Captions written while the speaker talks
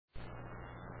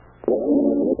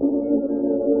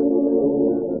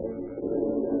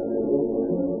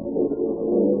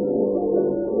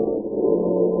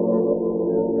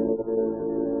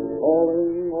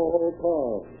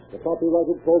The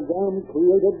copyrighted program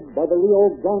created by the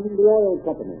Rio Grande Oil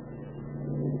Company.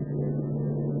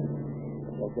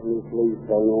 Police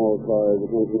calling all cars,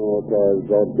 attention all cars,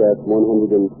 broadcast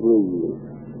 103.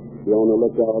 Be on the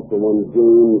lookout for one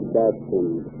James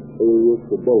Batson, alias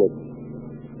the Bullet.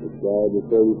 Described as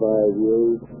 35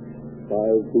 years,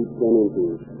 5 feet 10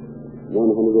 inches,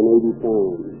 180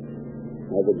 pounds.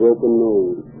 Has a broken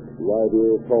nose, right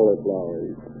ear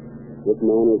cauliflowers. This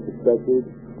man is suspected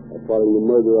of plotting the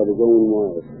murder of his own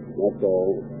wife. That's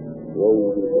all.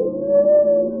 Roll people.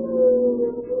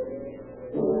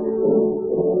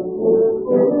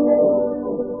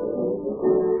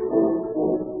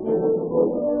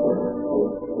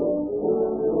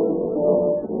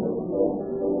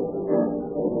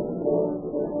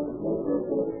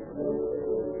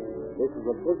 This is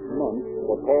a big month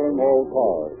for calling all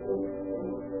cars.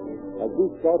 As we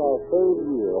start our third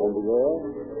year on the air,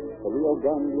 the Rio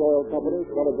Grande Oil Company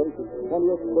celebrates its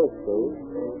 20th birthday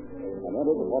and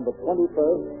enters upon the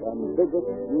 21st and biggest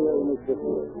year in its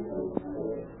history.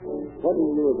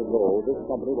 20 years ago, this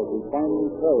company was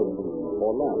refining kerosene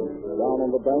for lamps down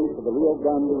on the banks of the Rio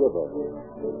Grande River.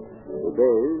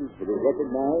 Today, it is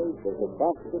recognized as the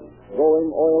fastest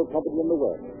growing oil company in the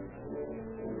West.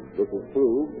 This is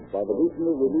proved by the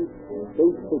recently released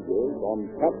state figures on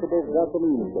taxable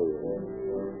gasoline sales,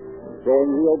 showing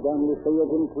Rio Grande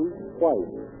sales increased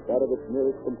twice that of its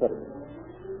nearest competitor.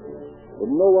 In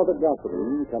no other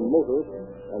gasoline can motorists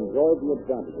enjoy the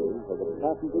advantages of the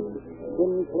patented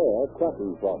Sinclair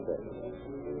cracking process,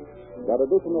 that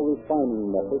additional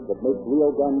refining method that makes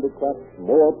Rio Grande cracks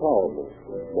more powerful,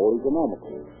 more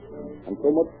economical, and so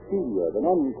much speedier than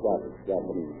uncracked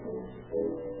gasoline.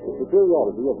 The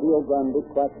superiority of Rio Grande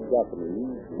cracked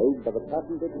gasoline made by the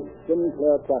patented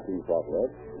Sinclair cracking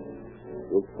process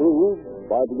is proved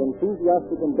by the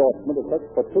enthusiastic endorsement of such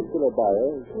particular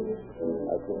buyers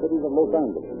as the cities of Los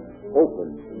Angeles,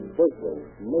 Oakland, Berkeley,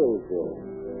 Marysville,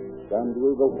 San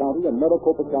Diego County, and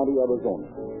Maricopa County,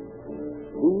 Arizona.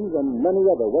 These and many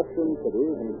other western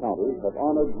cities and counties have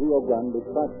honored Rio Grande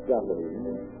cracked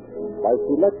gasoline by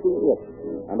selecting it,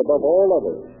 and above all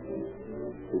others,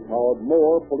 who powered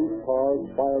more police cars,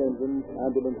 fire engines,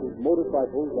 ambulances,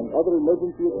 motorcycles, and other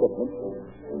emergency equipment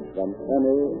than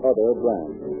any other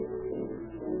brand.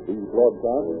 These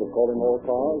broadcasts of calling all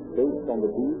cars based on the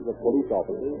deeds of police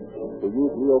officers who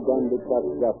use Rio Grande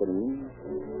cracked gasoline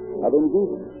have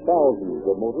induced thousands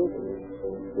of motorists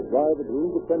to drive to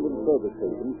independent service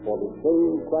stations for the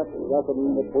same cracked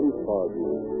gasoline that police cars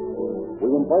use. We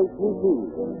invite you, too,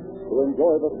 to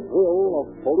enjoy the thrill of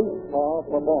police car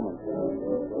performance.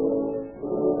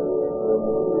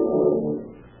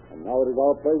 And now it is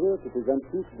our pleasure to present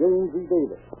Chief James E.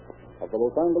 Davis of the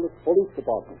Los Angeles Police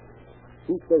Department.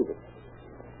 Chief Davis.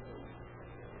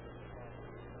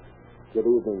 Good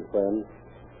evening, friends.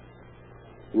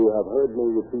 You have heard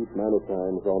me repeat many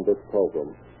times on this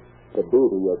program the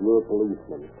duty of your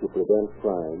policemen to prevent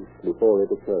crime before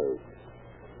it occurs,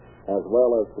 as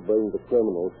well as to bring the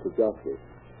criminals to justice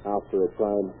after a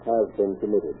crime has been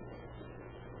committed.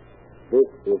 This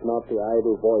is not the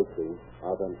idle voicing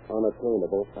of an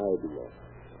unattainable ideal.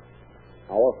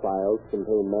 Our files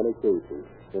contain many cases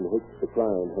in which the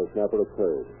crime has never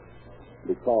occurred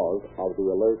because of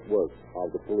the alert work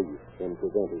of the police in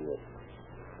preventing it.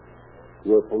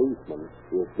 Your policeman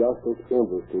is just as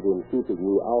interested in keeping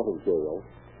you out of jail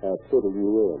as putting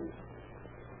you in.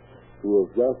 He is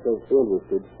just as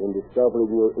interested in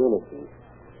discovering your innocence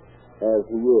as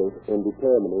he is in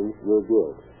determining your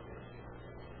guilt.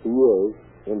 He is,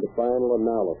 in the final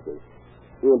analysis,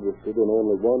 interested in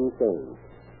only one thing,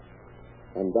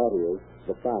 and that is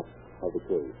the facts of the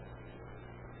case.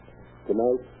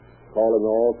 Tonight, Calling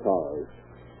All Cars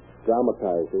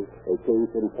dramatizes a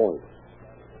case in point,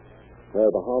 where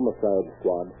the homicide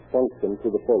squad functioned to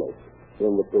the fullest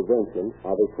in the prevention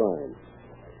of a crime.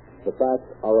 The facts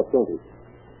are authentic.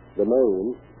 The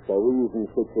names, for reasons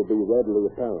which will be readily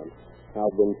apparent,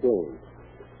 have been changed.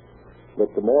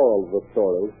 But the moral of the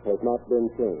story has not been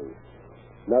changed.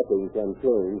 Nothing can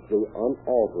change the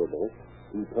unalterable,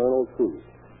 eternal truth,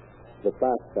 the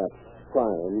fact that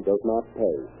crime does not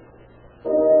pay.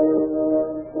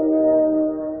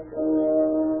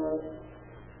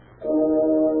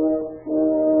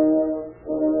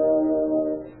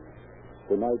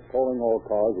 Tonight, Calling All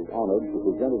Cars is honored to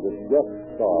present as its guest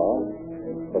star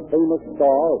the famous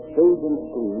star of stage and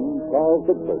screen, Charles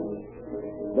Dixon.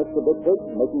 Mr. Bigfoot,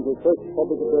 making his first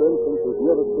public appearance since his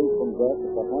near escape from death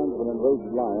at the hands of an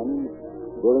enraged lion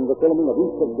during the filming of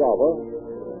East of Java,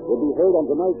 will be heard on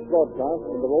tonight's broadcast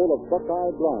in the role of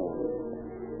Buckeye Bryan,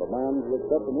 the man who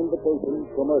accepts an invitation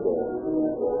for murder.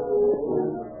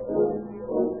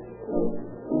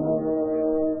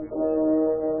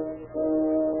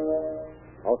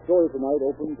 Our story tonight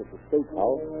opens at the State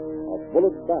House of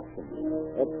Bullet Baston,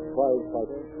 ex-prize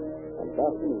fighter. And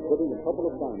Baston is giving a couple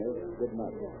of diners good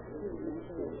night.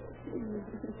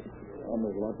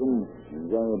 Miss Watson,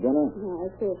 enjoy your dinner? I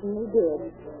certainly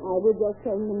did. I was just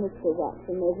saying to Mr.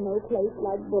 Watson, there's no place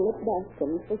like Bullet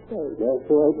Baston for steak. Yes,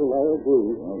 Rachel, I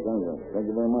agree. Oh, thank you. Thank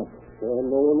you very much. No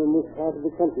one in this part of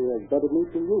the country has better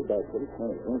meat than you, Baston.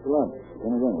 Thanks a lot.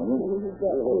 Come again, will you? You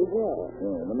bet we will.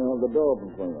 Yeah, let me hold the door open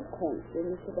for you. Thank you,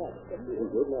 Mr. Baston.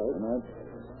 Good night. Good night.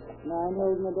 Mind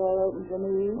holding the door open for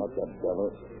me? What's that, devil?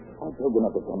 I told you not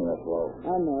to come here slow.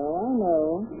 I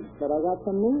know. But I got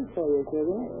some news for you,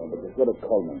 sugar. But you should have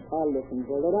called me. I'll listen,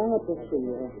 Bullet. I have to see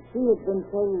you. See, it's been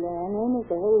so long, almost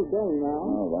the whole day now.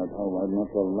 All right. Not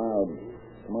so loud.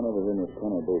 Come on over here in this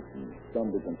corner booth and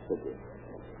somebody can sit you.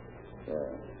 Yeah.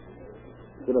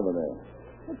 Sit over there.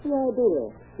 What's the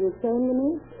idea? You ashamed of me?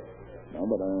 No,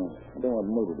 but I don't want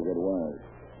Mildred to get wise.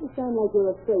 You sound like you're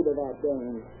afraid of that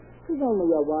dame. She's only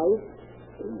your wife.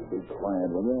 Be quiet,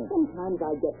 will you? Sometimes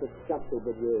I get disgusted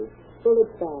with you.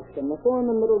 Bullet Baston, the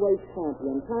former middleweight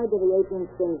champion, tied to the apron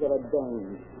strings of a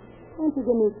dame. Can't you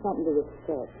give me something to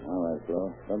respect? All right, Phil.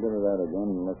 Don't do that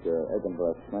again unless you're aching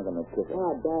for a smack on the kicker.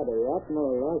 Ah, Daddy, that's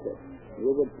more like it.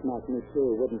 You would smack me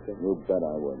too, wouldn't you? You bet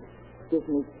I would. Gives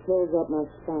me chills up my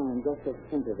spine just to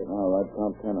think of it. All right,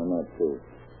 count 10 on that, too.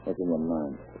 What's in your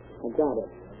mind? I got it.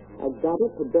 I got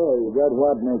it today. You got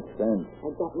what makes sense?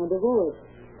 I got my divorce.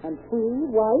 I'm free,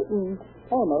 white, and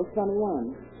almost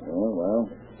 21. Oh, well.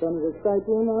 From the strike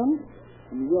you on,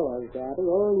 and yours, Daddy,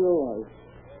 all yours.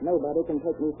 Nobody can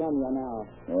take me from you now.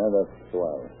 Yeah, that's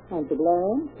swell. Aren't you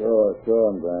glad? Sure,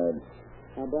 I'm glad.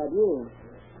 How about you?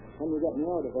 When you getting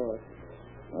your divorce?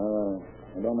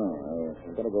 I don't know.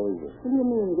 I've got to go easy. What do you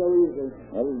mean, go easy?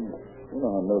 Well, you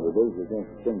know how Mildred is. You can't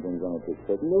spin things on it too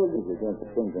quick. Mildred. You can't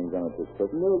spin things on it too quick.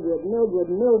 Mildred.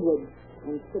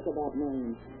 I'm sick of that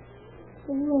name.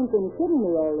 Well, you ain't been kidding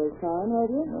me all this time, have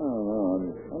you? No,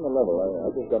 I'm on the level. I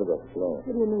just got to go slow.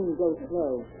 What do you mean, go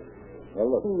slow? Well,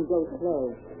 look. What do you mean, go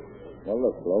slow? Well,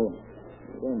 look, Flo.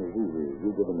 It ain't as easy as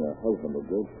you giving your husband a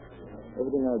gift.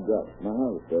 Everything I got, my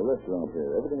house, the restaurant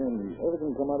here,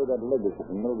 everything come out of that legacy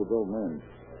from Mildred's old man.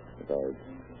 If I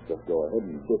just go ahead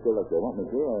and kiss her like they want me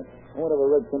to, I won't have a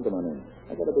red symptom on him.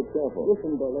 I got to be careful.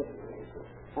 Listen, Bullet.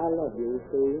 I love you,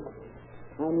 see?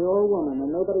 I'm your woman,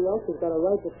 and nobody else has got a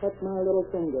right to touch my little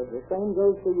fingers. The same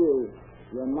goes for you.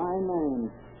 You're my man.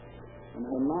 And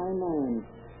I'm my man.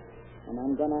 And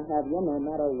I'm going to have you no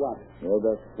matter what. Yeah,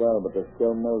 that's swell, but there's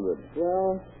still Mildred.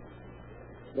 Well,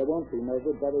 there won't be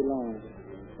Mildred very long.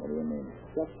 What do you mean?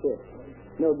 Just this.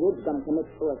 Mildred's going to commit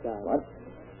suicide. What?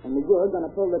 And you're going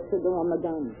to pull the trigger on the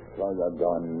gun. Well, you're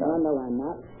gone No, now. I'm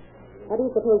not. How do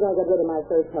you suppose I got rid of my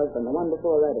first husband, the one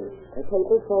before Eddie? The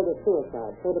papers called it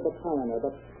suicide, so did the coroner,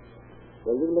 but...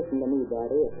 Well, you listen to me,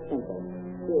 Daddy. It's simple.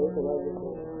 Here's the way you do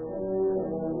it.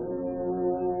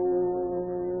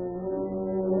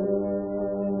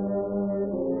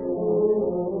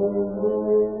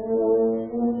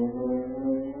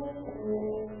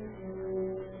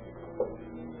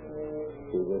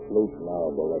 She's asleep now,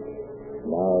 Bullet.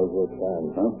 Now's your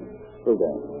chance. Huh? Who's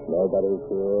that? Nobody's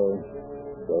here.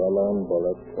 You're alone,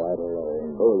 Bullet. Quite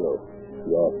alone. Who are you?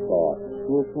 Your thoughts.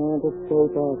 You can't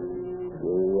escape us.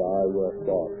 You are your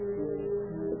thoughts.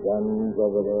 The gun's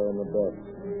over there in the desk.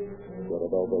 Get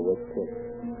it over with quick.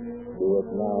 Do it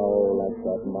now, like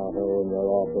that motto in your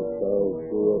office says.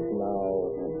 Do it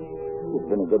now. It's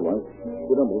been a good one.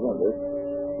 You don't deserve this.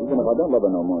 Even if I don't love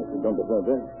her no more, she don't deserve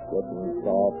this. Getting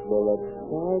soft, Bullet.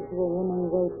 Try to a woman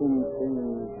waiting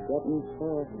soon. Getting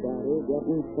soft, Daddy,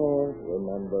 getting soft.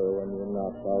 Remember when you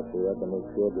knocked out the Ebony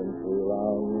Kid in 3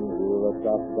 rounds? You were a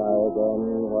tough guy again.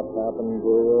 What happened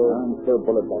to you? I'm still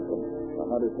Bullet Baston. The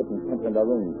hardest hitting punch in the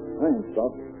ring. I ain't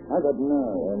soft. I got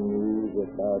nerve. And use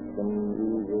it, Baston,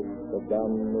 use it. The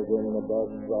gun is in the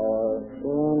desk drawer.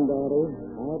 Go on, Daddy.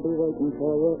 I'll be waiting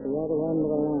for you at the other end of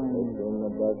the line. It's in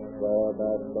the desk drawer,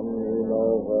 Baston. You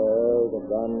know where. The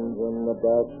gun's in the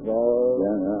desk drawer.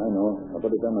 Yeah, I know. I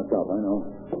put it down myself. I know.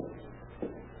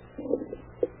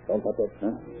 Don't touch it,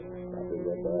 huh? Nothing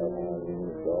with that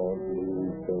hand. Don't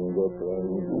leave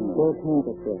fingerprints. Both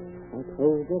handkerchiefs. I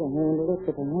told you to handle it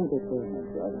with a handkerchief.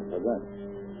 That's right. How's that?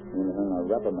 You know, I'll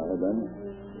wrap it my head then.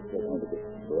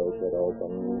 Break it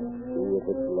open. See if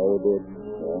it's loaded.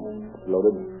 Yeah,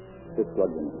 loaded. Just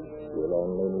plug in. You'll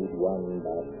only need one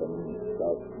bathroom.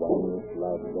 Just one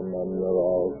plug, and then you're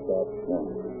all set. Yeah.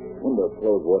 Window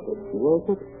close worth it. Worth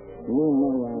it? You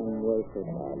know I'm worth it.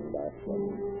 One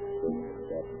bathroom. 6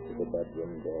 steps to the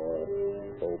bedroom door.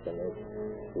 Open it.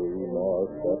 3 more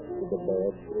steps to the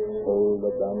bed. Hold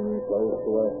the gun close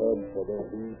to her head so the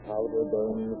heat powder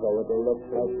burns so it'll look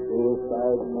like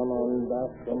suicide. Come on,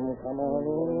 bathroom, come on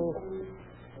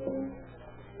in.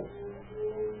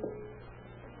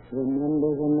 Remember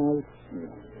the night?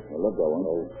 Well, look, going.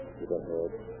 Oh, to the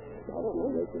head. Now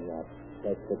she's waking up.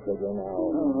 Press the trigger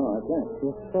now. No, I can't.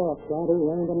 You're soft, Daddy.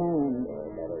 You ain't a man.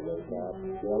 Better wake up.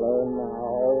 Kill her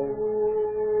now.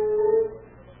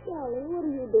 Charlie, what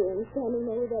are you doing standing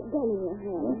there with that gun in your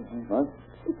hand? What?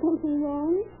 Is something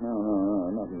wrong? No,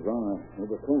 nothing's wrong. I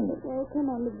just cleaned it. Oh, come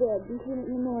on to bed and clean it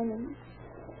in the morning.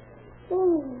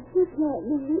 Oh, it's not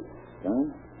busy. Huh?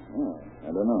 Oh, I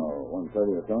don't know.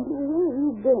 1:30 or so? Where have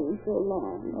you been so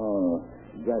long? Oh,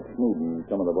 Jack Sneed and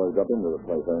some of the boys got into the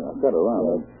place. I got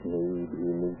around. Sneed,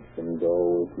 you need some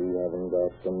dough. If you haven't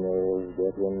got some nerves,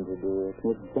 get him to do it.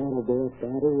 You better do it,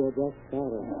 Daddy. You just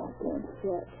better.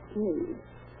 Jack Sneed.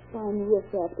 Fine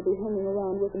riff-raff to be hanging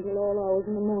around with until all hours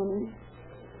in the morning.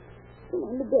 Come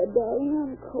on to bed, darling.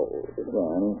 I'm cold. Yeah,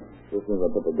 honey. Just as I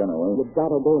put the gun away. You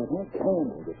better do it. I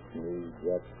can't. Get Sneed,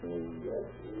 Jack Sneed.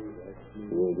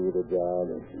 We'll do the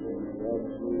job. Jack Sneed,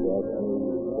 Jack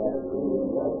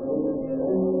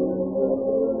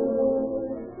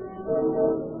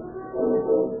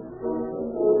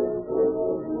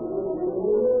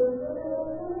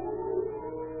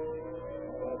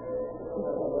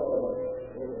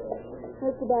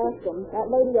Mr. Bascom, that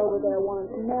lady over there wants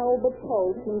Melba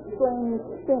toast and strange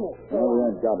spinach. Oh,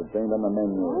 yeah, got it. Ain't on the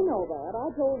menu. I know that. I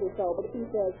told her so, but she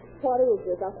says, what is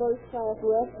this, a first-class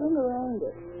restaurant or ain't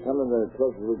it? Tell her the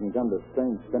closest we can come to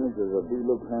strange spinach is a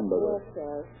B-Loop hamburger. Yes,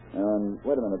 sir. And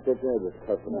wait a minute, take care of this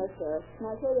customer. Yes, sir. Can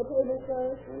I show you a table, sir?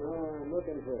 No, I'm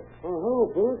looking for it. Oh,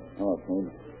 hello, Bert. Oh, Sneed.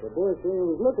 The boy said he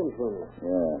was looking for me.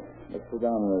 Yeah. Let's sit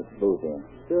down in this booth here.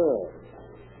 Sure.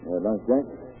 You had lunch, Jack?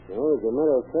 No, as a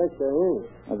matter of fact, I ain't.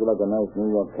 How'd you like a nice New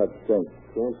York cut steak?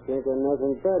 Can't think of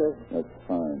nothing better. That's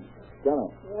fine. Stella,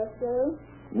 Yes, sir.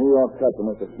 New York cut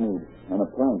for Mr. Sneed. On a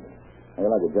plank. How you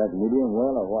like it, Jack? Medium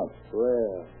well or what?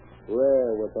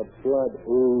 Rare with the blood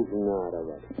oozing out of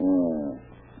it. Yeah.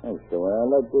 That's the way I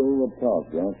like to hear you talk,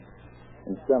 Jack.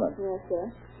 And Stella, Yes, sir.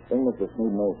 bring Mr.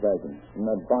 Sneed an old-fashioned. And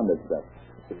that bondage stuff.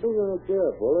 Be right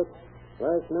there, Bullet.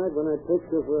 Last night when I took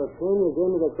you for a swing, you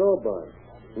gave me the crowbar.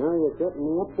 Now you're setting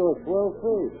me up to a swell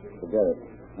face. Forget it.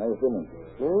 How you feeling?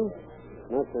 Me?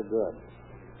 Not so good.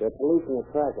 They're policing a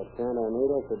track at Santa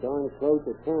Anita so darn close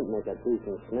you can't make a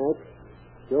decent snack.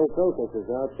 Joe Cotus is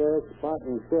out there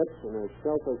spotting tips, and a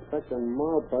self-respecting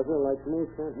mall-buzzer like me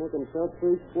can't make himself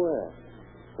 3 square.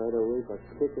 Try to reap a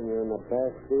kicking you in the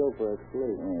Bastille for a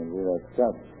sleep. Yeah, gee, that's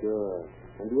tough. Sure.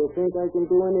 And do you think I can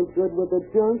do any good with the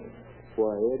junk?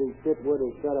 Boy, Eddie Chitwood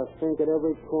has got a think at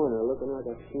every corner, looking like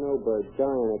a snowbird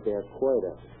dying at the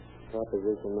equator.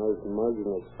 Proposition those mugs,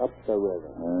 and it's up the river.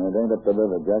 It ain't up the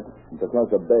river, Jack. It's across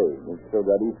the bay. It's still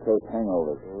got East Coast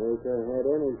hangovers. I wish I had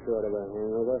any sort of a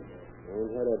hangover. I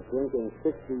ain't had a drink in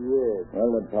 60 years.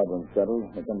 Well, that problem's settled.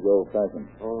 Here comes the old-fashioned.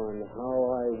 Oh, and how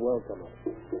I welcome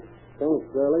it. Thanks,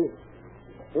 Shirley.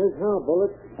 Here's how,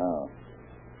 Bullet. How?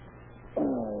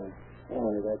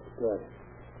 Oh, that's good.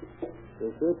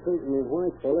 You're sure treating me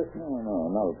white, Bullet. No,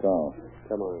 not at all.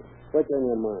 Come on. What's on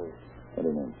your mind? What do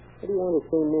you mean? What do you want to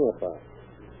see me about?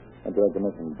 I'd like to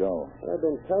miss some dough. What I've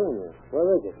been telling you. Where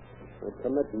is it? I'd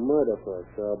commit murder for a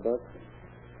sawbuck.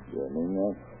 You mean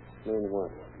that? Mean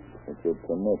what? That you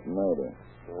commit murder.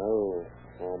 Oh,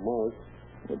 almost.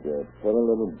 Would you put a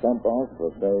little bump off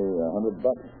for, say, $100?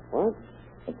 What?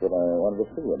 That's what I wanted to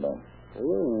see you about. Are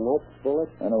you nuts, Bullet?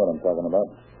 I know what I'm talking about.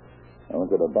 I want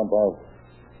you to bump off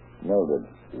Mildred.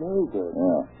 Mildred?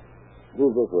 Yeah.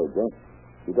 Who's this way, Jack?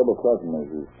 You double-crossing me.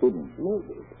 He's cheating.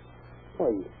 Mildred? Why,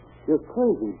 you're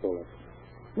crazy, Bullet.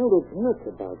 Mildred's nuts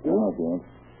about you. No, she ain't.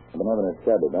 I've been having it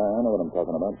shattered. I know what I'm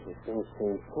talking about. It don't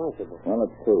seem possible. Well,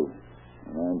 it's true.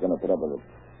 And I ain't going to put up with it.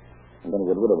 I'm going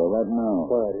to get rid of her right now.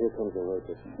 Quiet, here comes the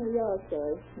waitress. Here you are,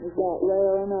 sir. Is that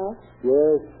rare enough?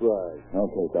 Yes, right.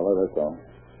 Okay, fella, that's all.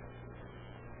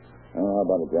 How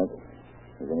about it, Jack?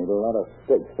 You're going to need a lot of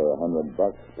steaks for $100.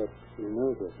 But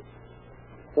Mildred.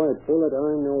 Why, Bullet,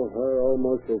 I know her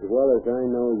almost as well as I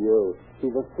know you.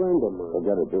 She's a friend of mine.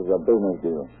 Forget it. This is a business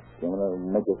deal. You want to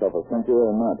make yourself a century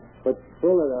or not? But,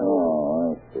 Bullet,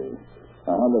 Oh, I see. $100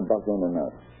 ain't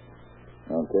enough.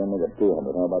 Okay, make it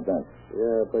 200. How about that?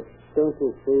 Yeah, but Don't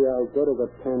you see? I'll go to the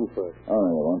pen first. Oh, no,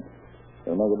 you won't.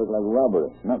 It'll make it look like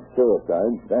robbery, not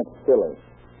suicide. That's silly.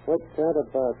 What's that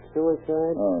about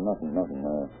suicide? Oh, nothing.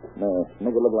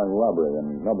 Make it look like robbery,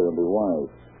 and nobody will be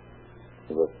wise.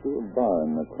 There's a steel bar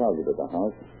in the closet at the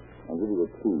house. I'll give you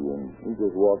the key, and you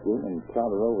just walk in and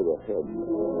pound it over the head.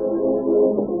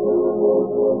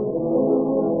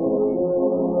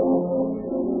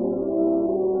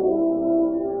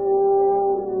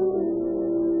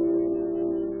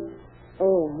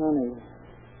 Oh, honey,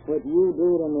 what you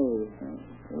do to me.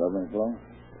 You love me, Flo?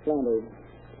 Splendid.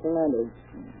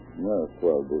 You're a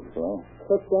swell dude, Flo.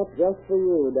 Cooked up just for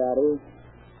you, Daddy.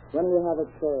 When will you have a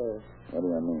chair? What do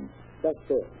you mean? Just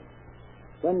this.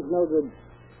 When's Mildred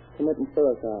committing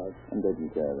suicide? I'm taking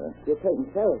care of that. You're taking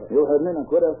care of it. You heard me. Now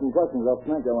quit asking questions. I'll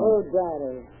smack you Oh, on.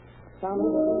 Daddy. Tommy?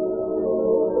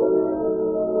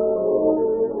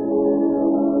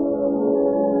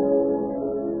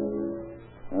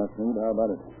 Snood, how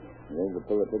about it? You able to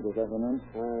pull the ticket this afternoon?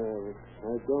 I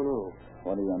don't know.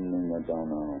 What do you mean you don't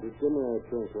know? Just give me a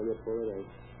drink, will you? Pull it out.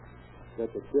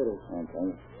 That's a kidding.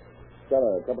 Okay. Got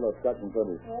a couple of Scotch and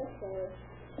sodas. Yes, sir.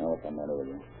 Now, what's the matter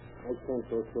with you? I can't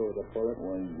go through with it, Bullet.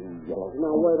 Well, you yellow.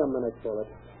 Now, wait a minute, Bullet.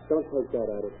 Don't take that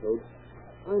attitude.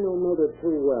 I know Mildred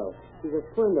too well. She's a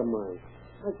friend of mine.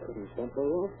 I couldn't bump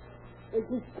her off. I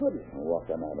just couldn't.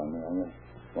 Walking out on me, are you?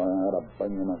 Why, I ought to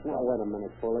bang you in the Now, wait a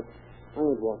minute, Bullet. I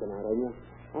ain't walking out on you.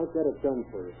 I'll get it done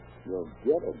for you. You'll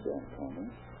get it done,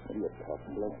 Tommy. What are you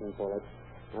talking about? Listen, Bullet.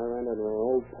 I ran into an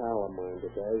old pal of mine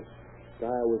today. Guy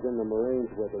I was in the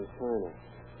Marines with in China.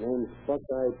 Name's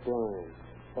Buckeye Bryan.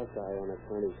 Buckeye on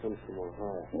account he comes from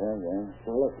Ohio. Yeah.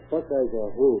 Now, look, Buckeye's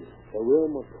a hoot. A real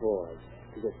McCoy.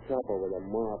 He's a chopper with a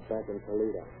mob back in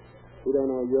Toledo. He don't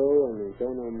know you, and he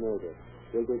don't know Mildred.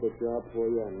 He'll do the job for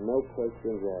you, and no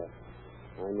questions asked.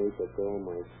 I need to go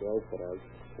myself, but I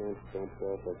can't bump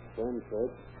off a friend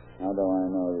first. How do I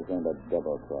know this ain't a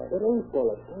double cross? It ain't,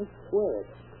 Bullet. I swear it.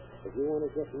 If you want to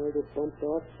get Mildred bumped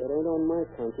off, it ain't on my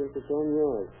conscience, it's on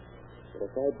yours. But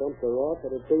if I bumped her off,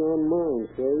 it'd be on mine,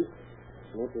 see?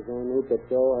 Much as I need the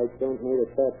dough, I don't need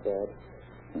it that bad.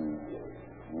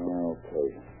 Okay.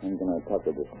 When can I talk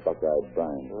to this Buckeye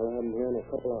Bryan? I'll have him here in a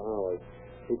couple of hours.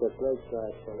 He's a great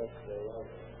guy, so let's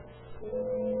go.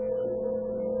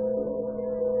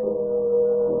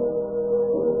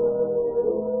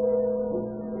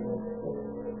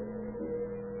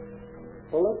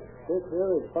 Bullet, this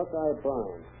here is Buckeye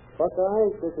Bryan. Buckeye,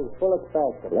 this is Bullet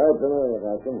Baxter. Glad to know you,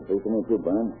 Haskell. Pleased to meet you,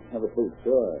 Bryan. Have a seat.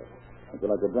 Sure. Would you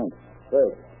like a drink?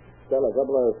 Great. Sell a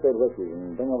couple of state whiskeys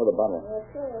and bring over the bottle. Yes,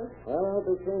 sir. Well, I'll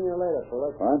be seeing you later,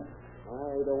 Bullet. What?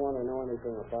 I don't want to know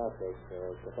anything about this.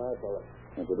 Goodbye, Bullet.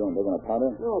 What you doing, taking a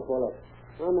powder? No, Bullet.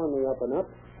 I'm on the up and up.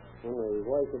 Only,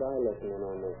 why should I listen in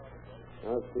on this?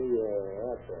 I'll see you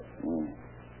after.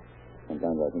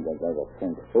 Sometimes I think that guy's a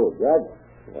pink. Oh, Jack.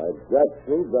 Why, Jack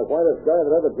Sneed's the whitest guy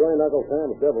that ever joined Uncle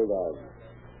Sam's Devil Dog.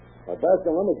 Now,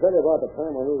 Baskin, let me tell you about the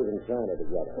time when we was in China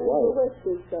together. Thank you,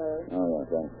 whiskey, sir. Oh, yeah,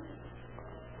 thanks.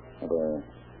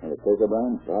 Have a taker,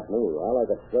 Bryan? Not me. I like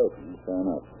it straight. Fair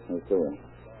enough. Let's see you.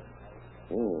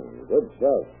 Good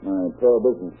stuff. My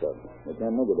prohibition stuff. They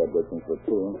can't make it that good since we're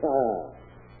two.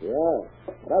 Yeah.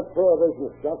 That prohibition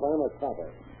stuff, I'm a copper.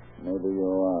 Maybe you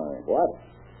are. What?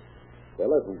 Say,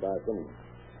 listen, Baskin.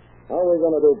 How are we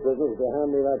going to do business if you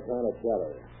hand me that kind of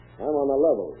salary? I'm on the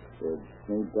level. Did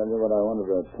Sneed tell you what I wanted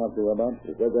to talk to you about?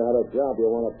 You said you had a job you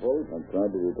want to pull? I tried.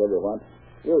 Did he tell you what?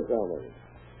 You tell me.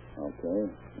 Okay.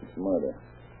 It's murder.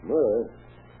 Murder?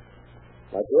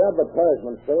 Like the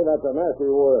advertisements say, that's a nasty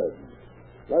word.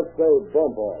 Let's say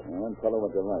bump off. Well, tell her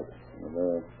what you like.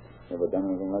 Ever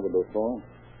done anything like it before?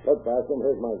 Look, Baskin,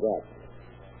 here's my gap.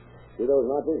 See those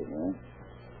notches? Yeah.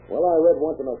 Well, I read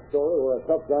once in a story where a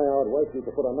tough guy out west used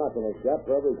to put a notch in his gap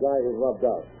for every guy he'd rubbed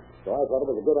out. So I thought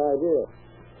it was a good idea.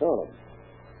 Count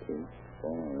them.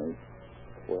 2,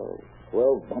 4, 8,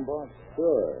 12 bump offs?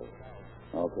 Sure.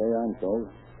 Okay, I'm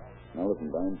sold. Now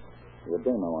listen, Bryan. There's a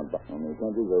dame I want back. Only you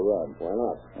can't use a rod. Why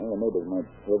not? Well, the neighbors might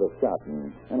hear the shot,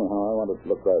 and anyhow, I want it to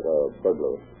look like a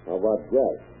burglary. How about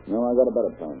Jack? No, I got a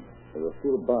better plan. There's a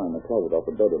steel bar in the closet off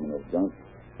the bedroom in this junk.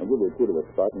 I'll give you a key to the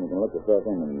spot, and you can let yourself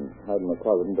in and hide in the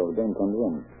closet until the dame comes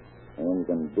in. And then you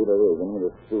can beat her ears in with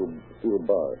a steel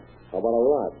bar. How about a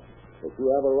rod? Does she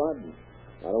have a rod?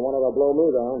 I don't want her to blow me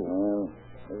down. Well,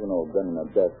 there's an old gun in her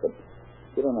desk, but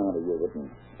she don't know how to use it, and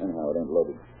anyhow, it ain't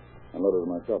loaded. I loaded it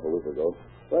myself a week ago.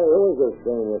 Well, who is this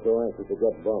dame you're so anxious to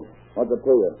get bumped? What's it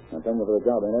to you? I'm paying you for the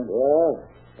job, ain't it?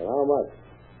 Yeah? And how much?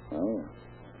 Well,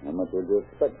 how much would you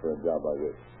expect for a job like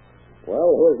this? Well,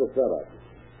 here's the setup.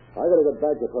 I got to get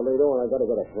back to Toledo, and I got to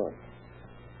get a front.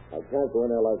 I can't go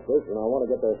in there like this, and I want to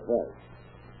get there fast.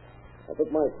 I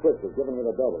think my switch is giving me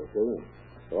the double, see?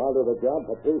 So I'll do the job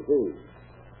for 2 fees.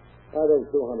 I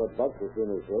think $200 will see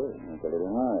me through. That's a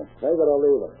little high. Take it or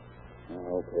leave it.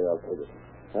 Okay, I'll take it.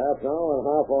 Half now and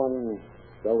half on,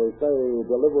 shall we say,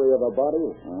 delivery of the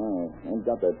body? I ain't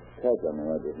got that cash on me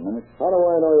right this minute. How do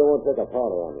I know you won't take a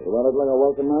powder on me? You want it like a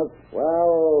welcome mat?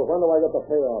 Well, when do I get the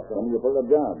payoff? When you put the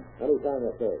job. Anytime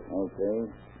you say. Okay,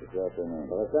 this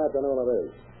afternoon. Well, this afternoon it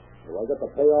is. Do I get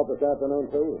the payoff this afternoon,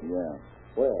 too? Yeah.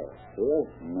 Where? Here?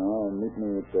 No, meet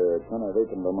me at the ton of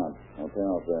Aiken, Vermont. I'll pay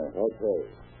off there. Okay.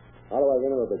 How do I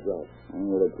get into the joint? I'm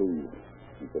with the keys.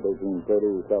 It's at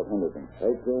 1830 South Henderson.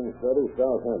 1830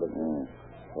 South Henderson. Yeah.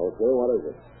 Okay, what is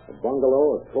it? A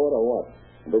bungalow, a court, or what?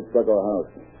 Big stucco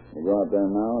house. You go out there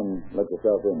now and let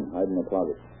yourself in. Hide in the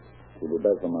closet. She'll be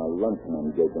back from our luncheon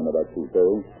engagement about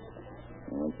 2:30.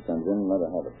 And when she comes in, let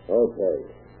her have it. Okay.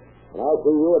 And I'll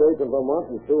see you at Aiken,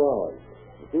 Vermont in 2 hours.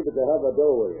 See that you have the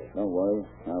dough with you. Don't worry.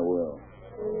 I will.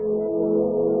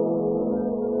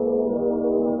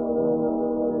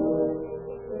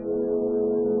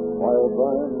 While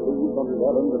Brian leaves on his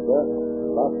errand at death,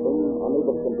 Bascom,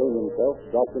 unable to contain himself,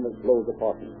 drops in his clothes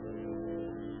apartment.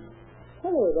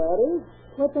 Hello, Daddy.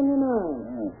 What's on your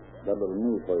mind? Got a little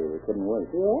news for you. We couldn't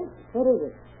wait. Yeah? What is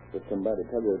it? Just come by to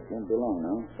tell you it won't be long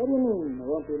now. What do you mean? It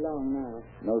won't be long now.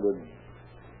 Noted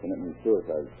committing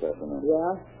suicide this afternoon.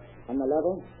 Yeah? On the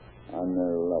level? On the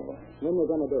level. When you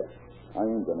gonna do it? I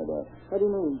ain't gonna do it. What do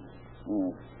you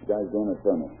mean? Guy's doing it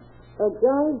for me. A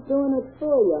guy's doing it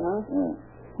for you, huh? Yeah.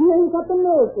 You ain't got the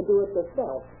nerve to do it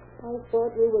yourself. I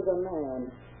thought you was a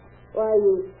man. Why,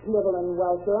 you sniveling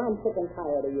welcher, I'm sick and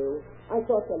tired of you. I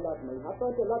thought you loved me. I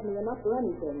thought you loved me enough for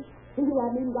anything. You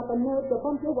haven't even got the nerve to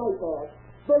bump your wife off.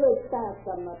 Bullet fast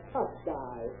on the tough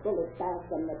guy. Bullet fast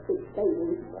on the big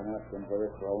baby. Been asking for this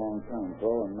for a long time,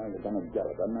 Paul, and now you're gonna get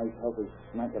it. A nice, healthy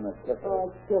smack in the tip. Oh,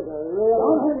 sugar, really?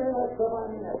 Don't give me that stuff on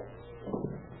you.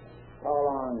 How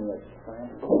long, you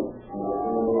tramp?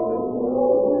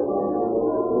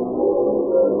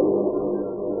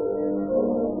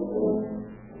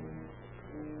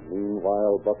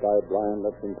 Meanwhile, Buckeye Blind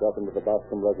lets himself into the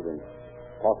Bascom residence,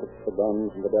 pockets the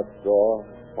guns in the desk drawer,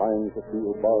 finds the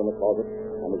steel bar in the closet,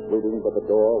 and is waiting by the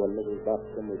door when Mrs.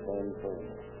 Bascom returns home.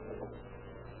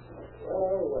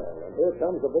 Well, and here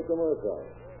comes the victim herself.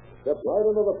 Steps right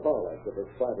into the parlor to the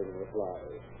excited reply.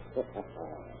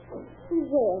 Who's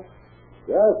there?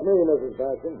 Yes, me, Mrs.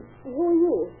 Bascom. Who are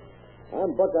you?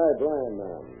 I'm Buckeye Blind,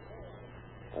 ma'am.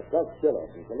 A truck killer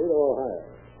from Toledo, Ohio.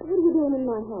 What are you doing in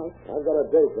my house? I've got a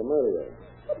date to murder you.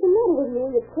 What's the matter with you?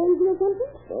 Are you crazy or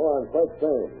something? No, I'm quite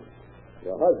sane.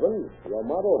 Your husband, your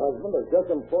model husband, has just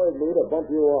employed me to bump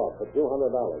you off for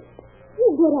 $200. You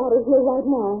get out of here right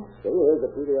now. So here's the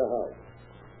key to your house.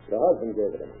 Your husband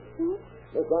gave it to me. Huh?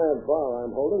 This iron bar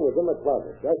I'm holding was in the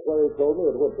closet, just where he told me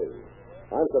it would be.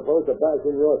 I'm supposed to bash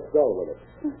in your skull with it.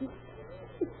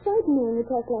 It's frightening when you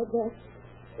talk like that.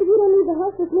 If you don't leave the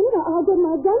house this minute, I'll get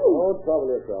my gun. Don't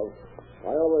trouble yourself.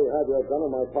 I always had your gun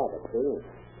in my pocket, see?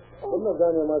 Wouldn't have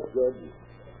done you much good.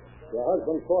 Your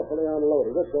husband thoughtfully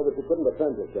unloaded it so that you couldn't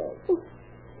defend yourself.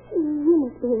 You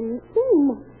must be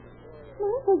insane.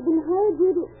 My husband hired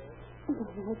you to... Oh,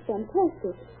 that's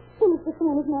fantastic. Well, it's the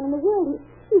finest man in the world.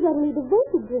 He's utterly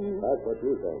devoted to me. That's what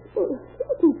you think. Well,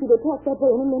 I can see to talk that way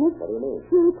in a minute. What do you mean?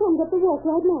 Here he comes up the walk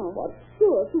right now. What?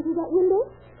 Sure, see through that window?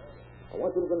 I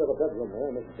want you to go into the bedroom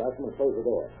there, Mrs. Bascom, and close the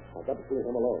door. I've got to see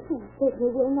him alone. Oh,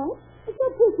 certainly will not.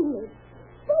 Stop pushing me.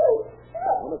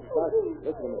 Now, Mrs. Bascom,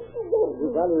 listen to me. You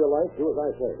value your life, do as I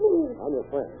say. I'm your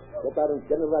friend.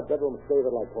 Get into that bedroom and stay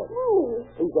there like horses. Oh,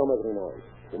 Please don't make any noise.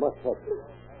 You must talk to me.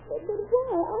 but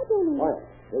why? I don't know. Quiet.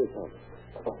 Here he comes.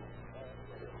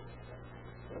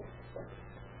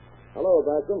 Hello,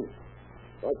 Bascom.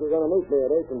 Thought you were going to meet me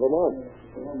at Aiken, Vermont.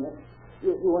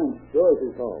 You ain't. Sure,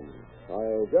 she's home.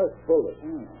 I just pulled it.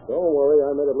 Don't worry,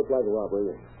 I made it look like a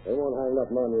robbery. They won't hang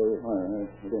nothing on you.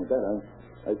 It ain't that.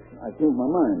 I changed my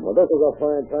mind. Well, this is a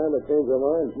fine time to change your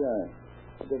mind. Yeah.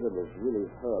 I think it was really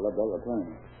her I loved all the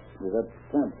time. It was that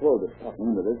tramp Flo that's talking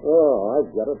into this. Oh, I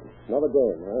get it. Another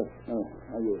game,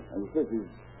 huh? Are you sure she's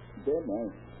dead now?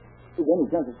 Is there any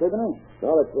chance of saving her?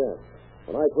 Not a chance.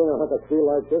 When I swing a hunk of steel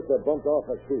like this, they're bumped off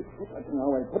her feet. Put it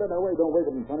away. Don't wave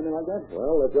it in front of me like that.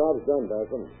 Well, the job's done,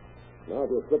 Bascom. Now,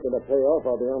 if you slip me the payoff,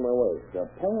 I'll be on my way. The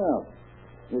payoff?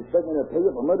 You expect me to pay you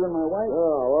for murdering my wife?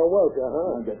 Oh, well, welcome,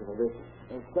 huh? I'll get you for this.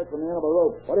 I'll stretch from the end of a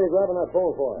rope. What are you grabbing that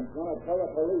phone for? I'm going to tell the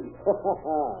police.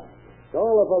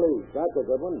 Call the police. That's a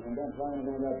good one. And then find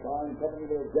him in that bar and cover me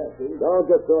to death, see? Don't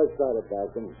get so excited,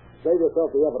 Bascom. Save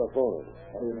yourself the effort of phoning.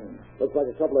 What do you mean? Looks like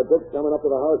a couple of dicks coming up to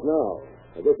the house now.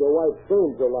 I guess your wife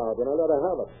screamed too loud, and I let her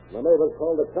have it. My neighbors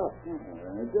called the cops.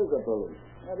 It is the police.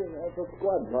 That's a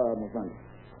squad car on the front.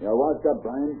 Yeah, watch up,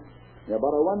 Brian. You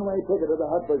bought a one-way ticket to the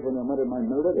Hartford when you murdered my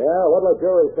murder. Yeah, what'll the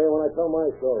jury say when I tell my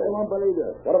story? They won't believe you.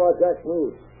 What about Jack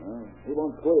Sneed? He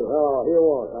won't squeal. Oh, he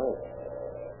won't, huh?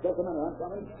 Just a minute, I'm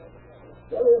coming.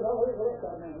 There he is. I'll leave the left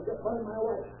out, man. Just find my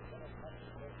wife.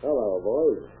 Hello,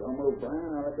 boys. Don't move,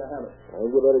 Brian. I'll let you have it. I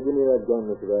think you better give me that gun,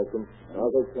 Mr. Bascom.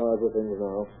 I'll take charge of things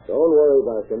now. Don't worry,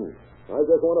 Bascom. I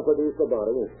just want to produce the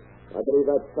body. I believe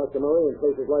that's customary in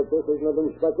cases like this, isn't it,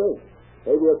 Inspector?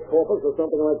 Habeas corpus or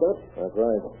something like that? That's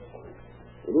right.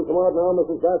 Will you come out now,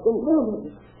 Mrs. Bascom?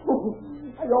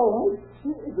 Are you all right?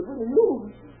 Is it really you?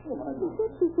 Oh, my God.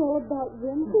 What's this all about,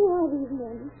 Jim? Who are these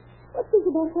men? What's this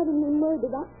about having me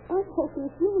murdered? I'm talking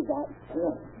to you, that...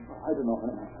 Yeah, I don't know.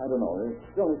 I don't know. It's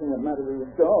the only thing that matters is...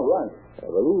 Oh, right. I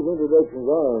believe introductions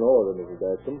are in order, Mrs.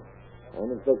 Bascom.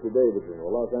 I'm Inspector Davidson of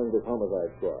the Los Angeles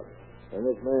Homicide Squad. And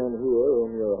this man here,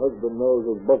 whom your husband knows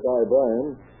as Buckeye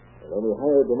Bryan, and whom he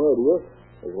hired to murder you,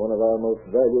 is one of our most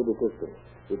valued assistants,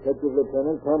 Detective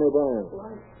Lieutenant Tommy Bryan.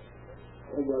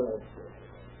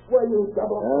 Where you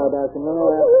double... Now, Bascom, no.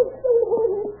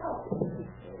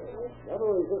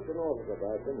 Never resist an officer,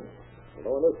 Bascom.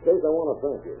 Although in this case, I want to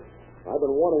thank you. I've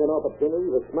been wanting an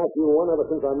opportunity to smack you one ever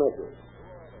since I met you.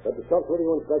 Got the cuffs with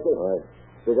you, Inspector? All right.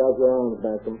 Stick out your arms,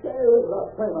 Bascom. There is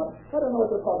a framer. I don't know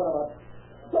what you're talking about.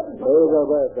 There's our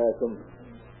best, Bascom.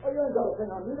 Oh, you ain't got a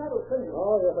thing on me. Never seen you.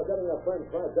 Oh, you're forgetting your friend,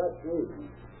 Jack Sneed.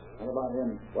 How about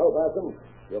him? Well, Bascom,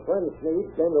 your friend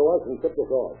Sneed came to us and tipped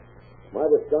us off. My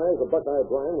disguise of Buckeye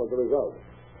Bryan was the result.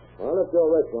 When I left your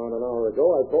restaurant an hour ago,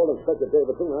 I called Inspector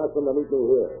Davidson and asked him to meet me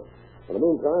here. In the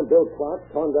meantime, Bill Clark,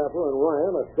 Tongaffer, and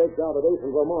Ryan are staked out at Ace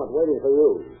in Vermont waiting for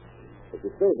you. But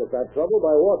you saved us that trouble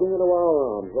by walking into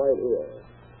our arms right here.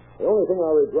 The only thing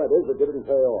I regret is that you didn't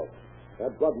pay off.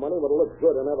 That blood money would have looked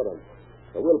good in evidence.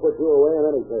 But we'll put you away in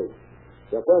any case.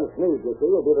 Your friend Sneed, you see,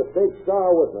 will be the state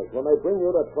star witness when they bring you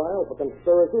to trial for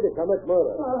conspiracy to commit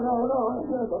murder. No.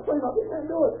 Wait up. You can't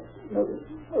do it. No,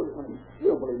 honey. You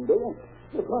don't believe me, do you?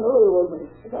 You're trying to really with me.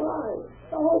 It's a lie.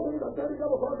 The whole thing's a dirty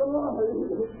double-crossing lie.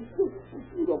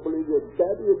 You don't believe your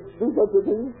daddy would do such a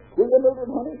thing? Will you murder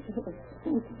him, honey?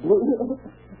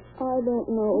 I don't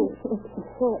know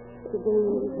what to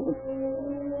believe.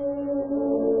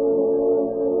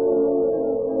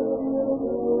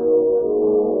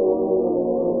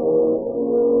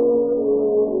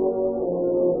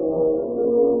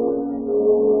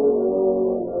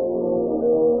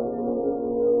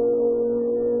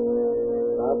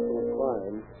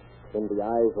 In the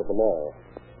eyes of the law,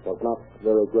 was not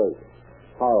very great,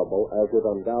 horrible as it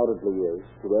undoubtedly is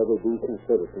to every decent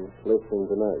citizen listening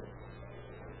tonight.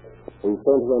 We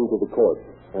sent him to the court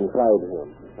and tried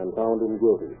him and found him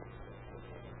guilty.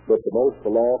 But the most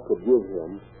the law could give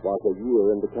him was a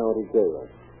year in the county jail.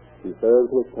 He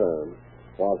served his term,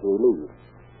 was released,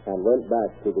 and went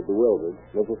back to the bewildered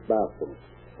Mrs. Bascom,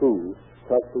 who,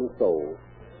 trusting soul,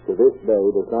 to this day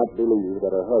does not believe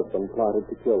that her husband plotted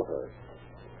to kill her.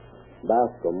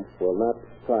 Bascom will not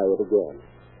try it again.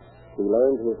 He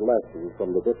learned his lesson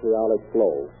from the vitriolic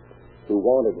flow, who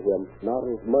wanted him not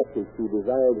as much as she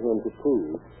desired him to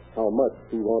prove how much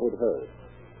he wanted her.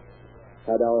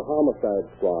 Had our homicide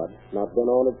squad not been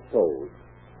on its toes,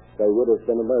 there would have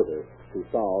been a murder to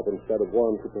solve instead of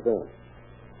one to prevent.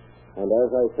 And as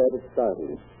I said at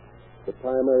starting, the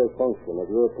primary function of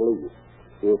your police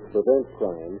is to prevent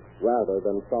crimes rather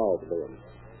than solve them.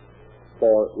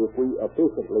 For if we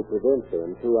efficiently prevent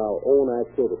them through our own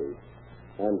activities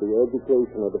and the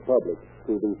education of the public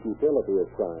through the futility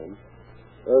of crime,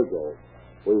 ergo,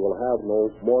 we will have no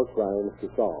more crimes to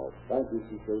solve. Thank you,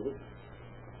 Chief Davis.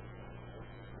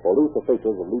 Police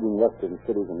officials of leading western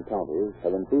cities and counties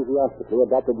have enthusiastically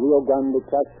adopted Rio Grande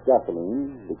cracked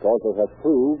gasoline because they have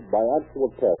proved by actual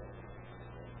tests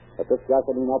that this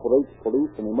gasoline operates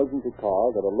police and emergency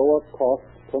cars at a lower cost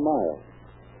per mile,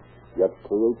 yet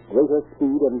creates greater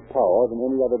speed and power than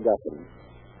any other gasoline.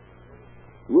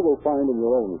 You will find in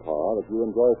your own car that you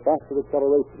enjoy faster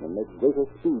acceleration and make greater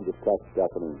speed with cracked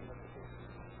gasoline.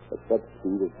 But such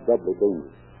speed is doubly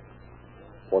dangerous.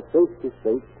 For safety's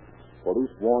sake,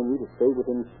 police warn you to stay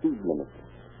within speed limits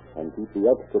and keep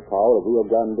the extra power of Rio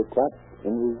Grande cracked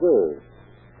in reserve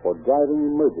for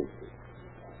driving emergencies.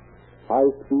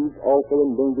 High speeds also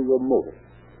endanger your motor,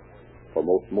 for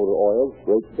most motor oils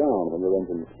break down when your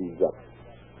engine speeds up.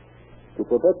 To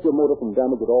protect your motor from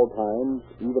damage at all times,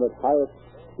 even at highest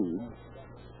speeds,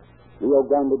 Rio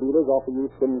Grande dealers offer you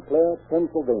Sinclair,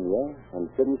 Pennsylvania, and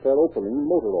Sinclair Opaline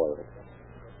motor oils.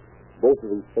 Both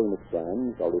of these famous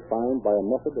brands are refined by a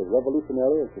method as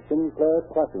revolutionary as the Sinclair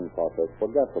cracking process for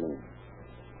gasoline.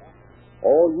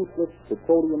 All useless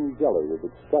petroleum jelly is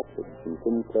extracted from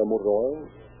Sinclair motor oil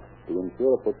to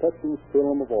ensure a protecting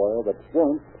film of oil that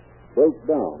won't break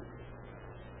down.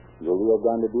 Your Rio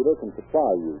Grande dealer can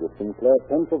supply you with Sinclair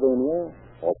Pennsylvania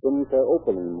or Sinclair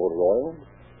Opaline motor oil,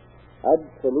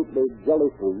 absolutely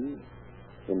jelly-free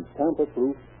in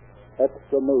tamper-proof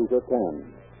extra major cans.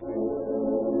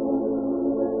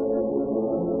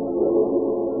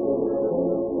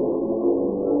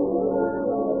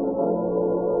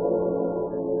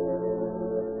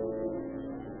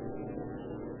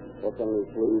 Los Angeles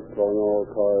Police calling all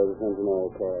cars, attention all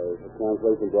cars.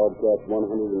 Translation broadcast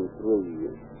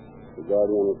 103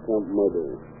 regarding an attempt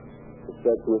murder.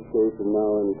 Suspect in this case is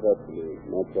now in custody.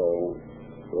 That's all.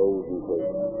 Rose and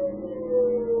Clayton.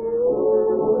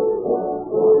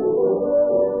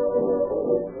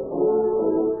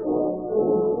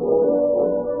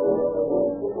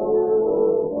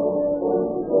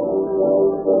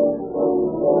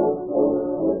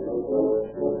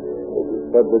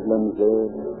 Frederick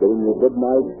Lindsay bidding you good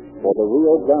night for the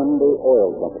Rio Grande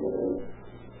Oil Company.